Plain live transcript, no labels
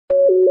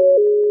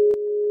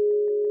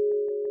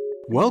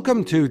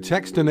Welcome to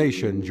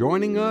Techstination.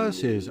 Joining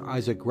us is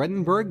Isaac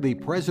Gredinberg, the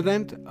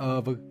president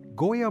of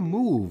GOYA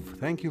Move.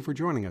 Thank you for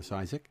joining us,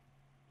 Isaac.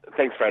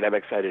 Thanks, Fred. I'm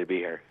excited to be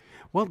here.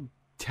 Well,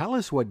 tell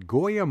us what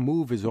GOYA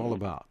Move is all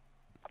about.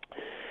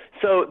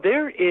 So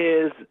there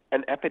is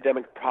an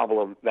epidemic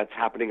problem that's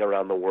happening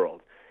around the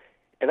world,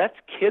 and that's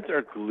kids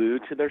are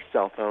glued to their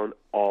cell phone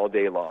all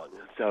day long.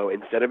 So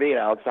instead of being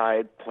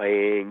outside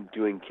playing,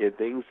 doing kid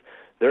things,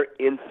 they're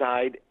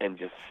inside and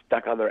just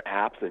stuck on their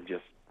apps and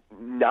just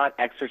not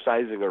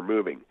exercising or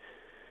moving.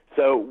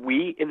 So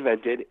we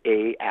invented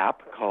an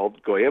app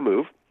called GOYA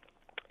Move,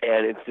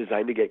 and it's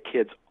designed to get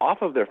kids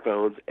off of their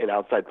phones and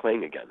outside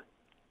playing again.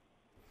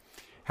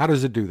 How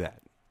does it do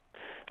that?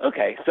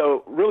 Okay,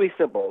 so really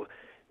simple.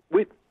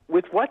 With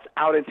what's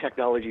out in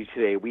technology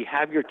today, we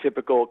have your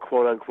typical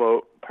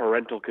quote-unquote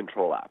parental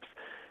control apps.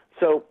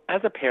 So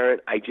as a parent,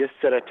 I just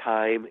set a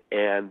time,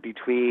 and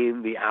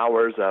between the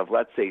hours of,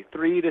 let's say,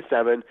 3 to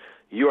 7,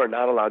 you are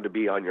not allowed to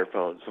be on your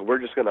phone. So we're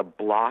just going to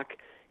block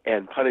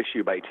and punish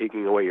you by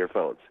taking away your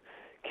phones.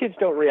 Kids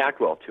don't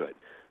react well to it.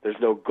 There's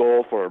no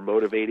goal for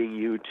motivating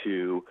you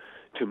to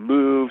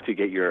move, to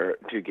get your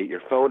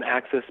phone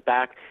access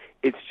back.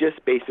 It's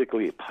just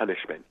basically a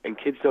punishment, and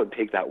kids don't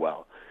take that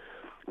well.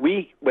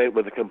 We went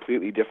with a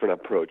completely different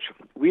approach.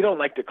 We don't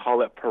like to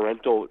call it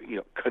parental,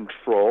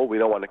 control. We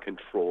don't want to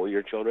control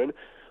your children.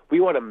 We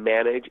want to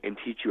manage and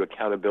teach you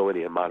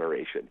accountability and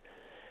moderation.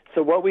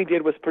 So what we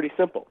did was pretty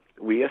simple.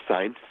 We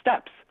assigned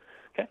steps.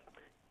 Okay?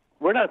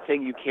 We're not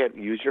saying you can't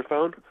use your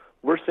phone.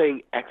 We're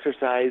saying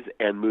exercise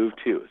and move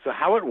too. So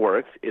how it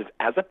works is,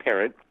 as a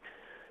parent,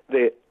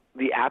 the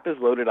app is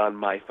loaded on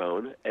my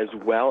phone as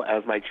well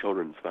as my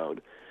children's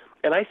phone.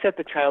 And I set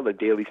the child a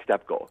daily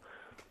step goal.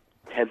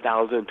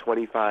 10,000,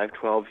 25,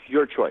 12,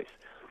 your choice.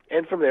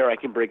 And from there, I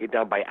can break it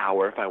down by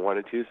hour if I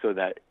wanted to, so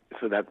that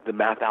the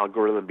math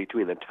algorithm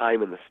between the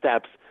time and the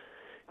steps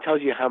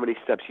tells you how many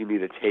steps you need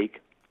to take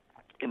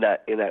in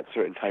that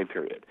certain time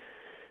period.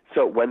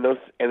 So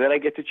and then I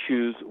get to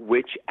choose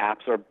which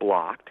apps are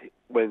blocked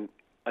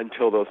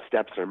until those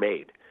steps are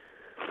made.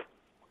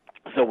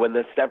 So when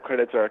the step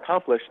credits are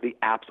accomplished, the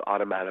apps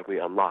automatically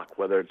unlock,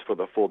 whether it's for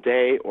the full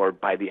day or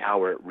by the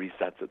hour it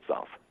resets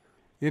itself.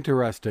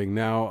 Interesting.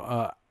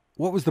 Now,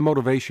 what was the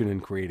motivation in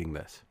creating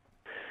this?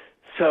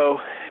 So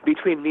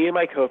between me and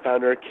my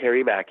co-founder,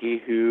 Carrie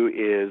Mackey, who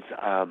is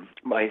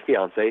my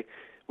fiance,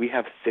 we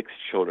have 6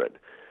 children.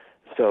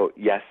 So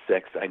yes,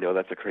 6. I know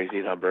that's a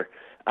crazy number.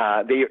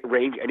 They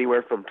range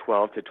anywhere from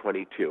 12 to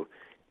 22.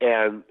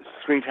 And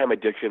screen time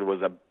addiction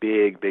was a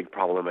big, big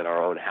problem in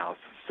our own house.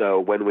 So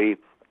when we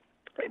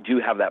do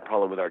have that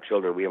problem with our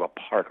children, we have a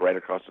park right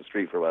across the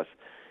street from us,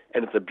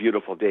 and it's a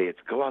beautiful day. It's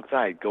go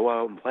outside, go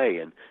out and play,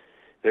 and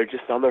they're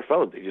just on their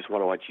phones. They just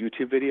want to watch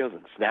YouTube videos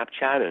and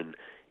Snapchat and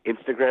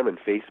Instagram and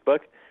Facebook,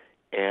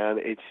 and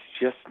it's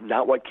just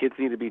not what kids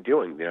need to be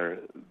doing.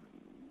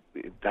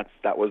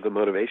 That was the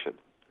motivation.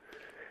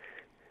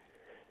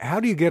 How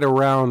do you get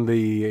around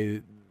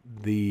the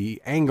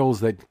angles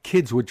that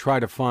kids would try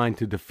to find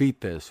to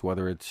defeat this,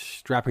 whether it's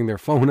strapping their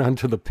phone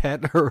onto the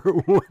pet or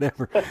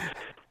whatever?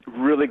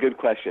 Really good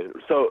question.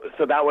 So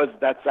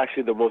that's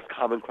actually the most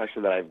common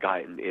question that I've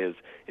gotten is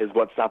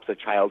what stops a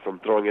child from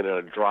throwing it in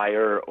a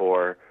dryer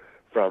or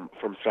from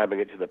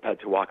strapping it to the pet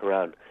to walk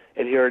around.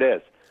 And here it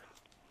is.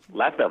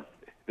 Let them.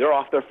 They're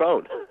off their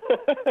phone.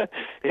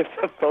 If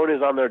the phone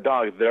is on their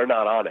dog, they're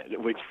not on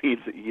it, which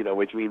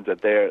means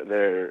that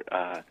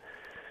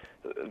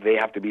they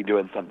have to be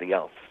doing something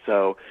else.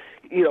 So,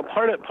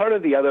 part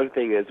of the other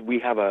thing is we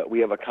have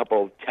a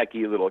couple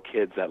techie little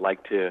kids that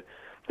like to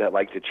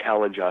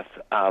challenge us,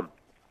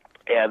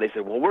 and they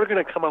said, "Well, we're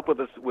going to come up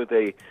with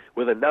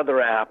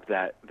another app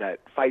that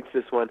fights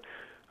this one."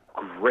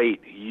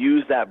 Great,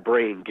 use that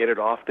brain, get it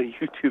off the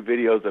YouTube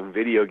videos and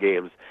video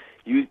games.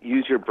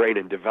 Use your brain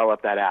and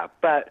develop that app.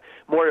 But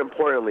more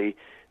importantly,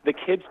 the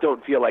kids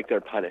don't feel like they're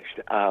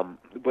punished.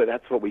 But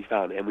that's what we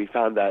found, and we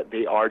found that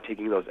they are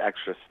taking those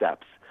extra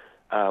steps.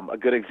 A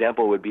good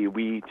example would be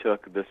we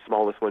took the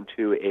smallest one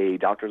to a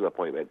doctor's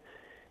appointment.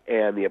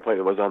 And the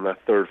appointment was on the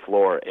 3rd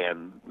floor,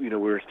 and we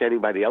were standing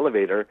by the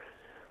elevator,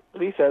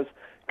 and he says,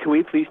 "Can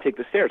we please take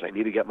the stairs? I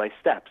need to get my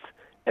steps."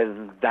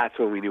 And that's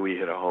when we knew we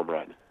hit a home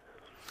run.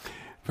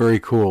 Very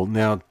cool.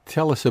 Now,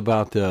 tell us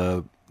about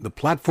the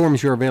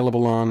platforms you're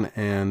available on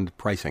and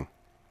pricing.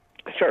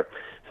 Sure.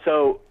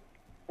 So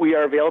we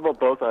are available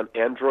both on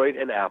Android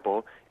and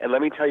Apple, and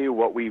let me tell you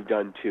what we've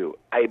done too.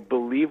 I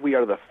believe we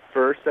are the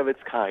first of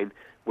its kind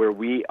where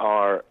we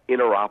are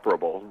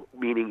interoperable,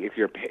 meaning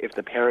if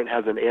the parent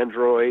has an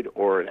Android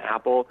or an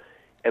Apple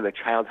and the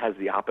child has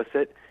the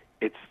opposite,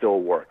 it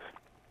still works.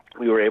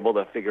 We were able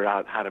to figure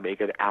out how to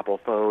make an Apple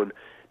phone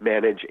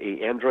manage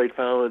an Android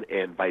phone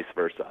and vice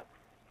versa.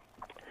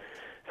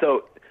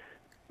 So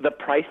the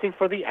pricing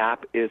for the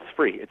app is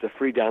free. It's a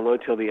free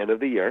download till the end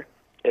of the year,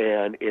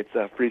 and it's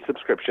a free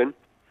subscription.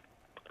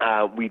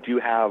 We do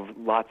have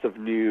lots of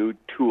new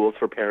tools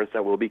for parents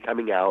that will be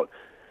coming out.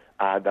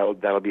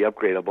 That'll be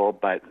upgradable,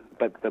 but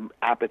the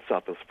app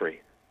itself is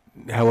free.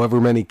 However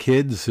many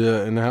kids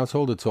in the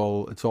household, it's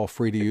all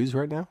free to use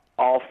right now?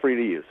 All free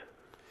to use.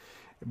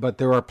 But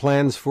there are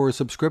plans for a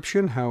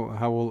subscription.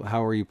 How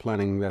are you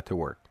planning that to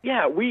work?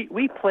 Yeah, we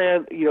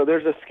plan.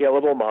 There's a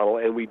scalable model,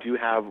 and we do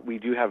have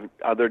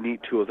other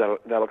neat tools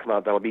that'll come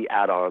out. That'll be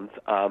add-ons.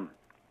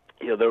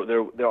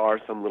 There are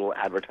some little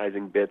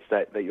advertising bits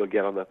that you'll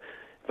get on the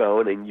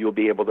phone, and you'll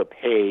be able to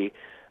pay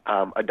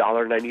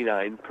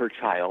 $1.99 per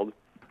child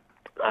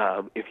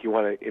if you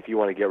want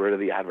to get rid of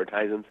the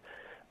advertisements.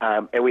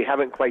 And we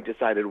haven't quite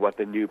decided what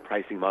the new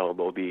pricing model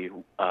will be.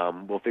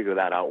 We'll figure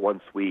that out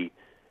once we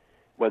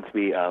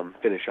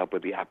finish up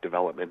with the app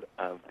development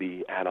of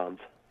the add-ons.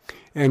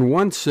 And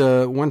once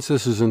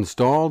this is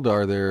installed,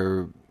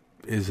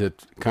 is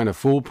it kind of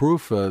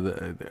foolproof?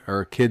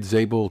 Are kids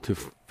able to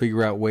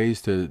figure out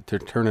ways to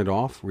turn it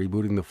off,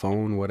 rebooting the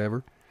phone,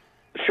 whatever?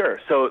 Sure.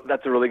 So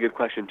that's a really good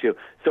question too.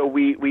 So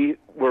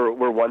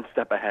we're one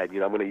step ahead. I'm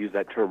going to use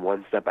that term,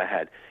 one step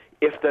ahead.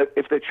 If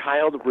the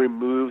child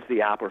removes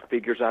the app or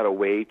figures out a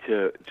way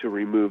to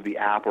remove the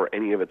app or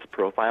any of its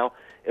profile,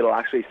 it'll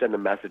actually send a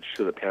message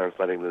to the parents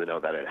letting them know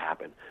that it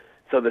happened.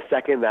 So the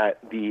second that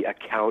the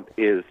account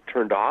is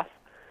turned off,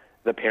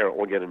 the parent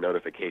will get a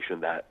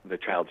notification that the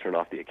child turned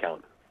off the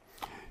account.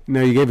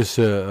 Now, you gave us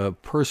a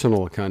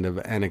personal kind of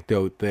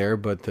anecdote there,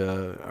 but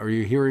are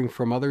you hearing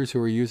from others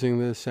who are using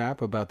this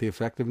app about the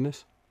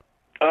effectiveness?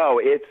 Oh,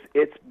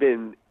 it's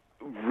been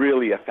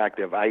really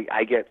effective.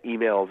 I get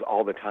emails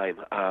all the time,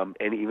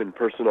 and even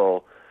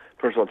personal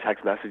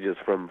text messages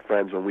from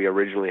friends when we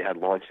originally had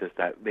launched this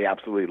that they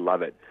absolutely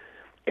love it,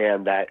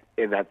 and that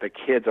the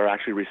kids are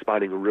actually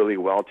responding really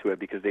well to it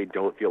because they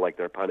don't feel like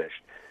they're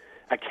punished.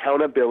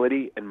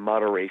 Accountability and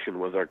moderation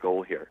was our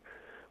goal here,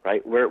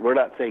 right? We're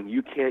not saying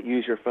you can't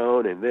use your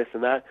phone and this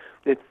and that.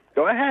 It's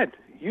go ahead,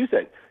 use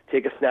it.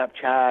 Take a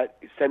Snapchat,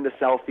 send a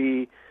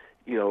selfie,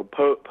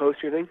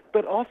 post your thing,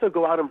 but also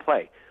go out and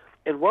play.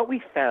 And what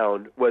we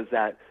found was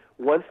that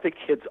once the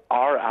kids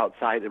are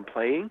outside and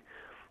playing,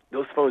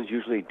 those phones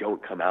usually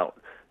don't come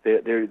out.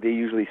 They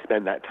usually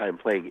spend that time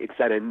playing. It's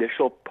that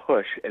initial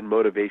push and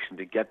motivation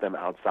to get them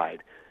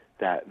outside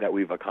that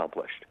we've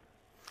accomplished.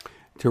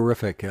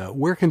 Terrific.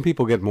 Where can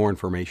people get more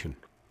information?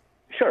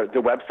 Sure. The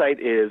website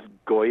is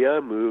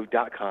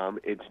GOYAMove.com.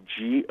 It's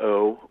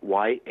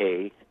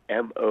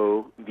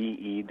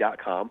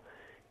GOYAMOVE.com.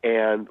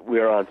 And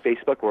we're on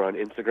Facebook. We're on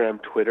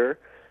Instagram, Twitter,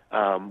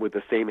 with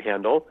the same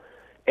handle.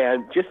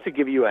 And just to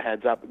give you a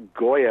heads up,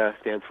 GOYA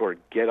stands for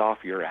Get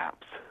Off Your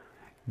Apps.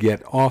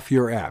 Get off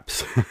your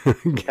apps.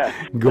 Yes.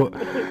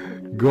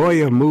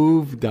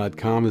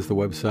 GOYAMove.com is the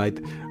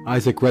website.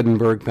 Isaac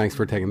Gredinberg, thanks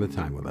for taking the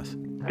time with us.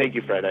 Thank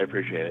you, Fred. I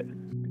appreciate it.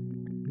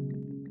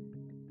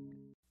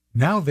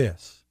 Now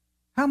this.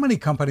 How many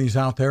companies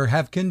out there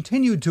have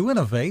continued to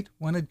innovate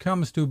when it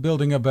comes to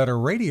building a better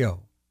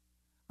radio?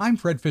 I'm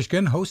Fred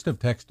Fishkin, host of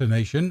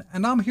Techstination,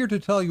 and I'm here to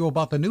tell you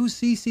about the new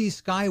CC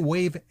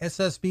Skywave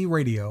SSB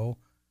radio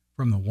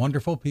from the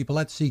wonderful people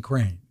at C.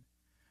 Crane.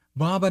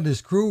 Bob and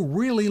his crew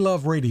really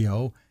love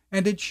radio,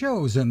 and it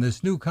shows in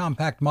this new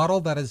compact model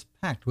that is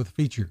packed with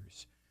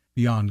features.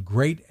 Beyond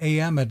great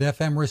AM and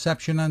FM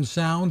reception and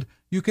sound,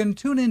 you can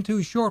tune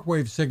into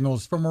shortwave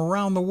signals from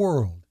around the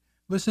world,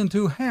 listen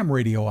to ham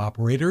radio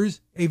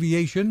operators,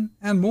 aviation,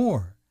 and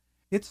more.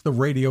 It's the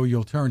radio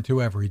you'll turn to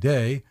every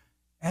day,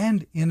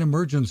 and in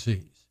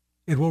emergencies.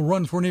 It will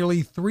run for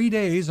nearly 3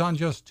 days on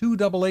just 2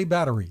 AA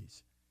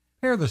batteries.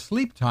 Pair the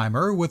sleep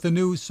timer with the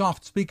new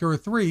Soft Speaker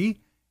 3,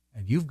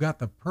 and you've got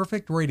the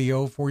perfect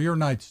radio for your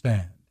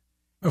nightstand.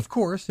 Of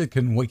course, it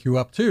can wake you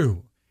up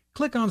too.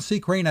 Click on C.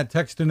 Crane at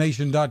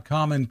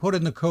Techstination.com and put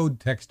in the code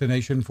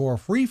Techstination for a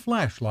free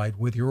flashlight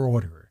with your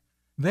order.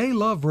 They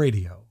love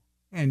radio,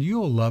 and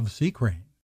you'll love C. Crane.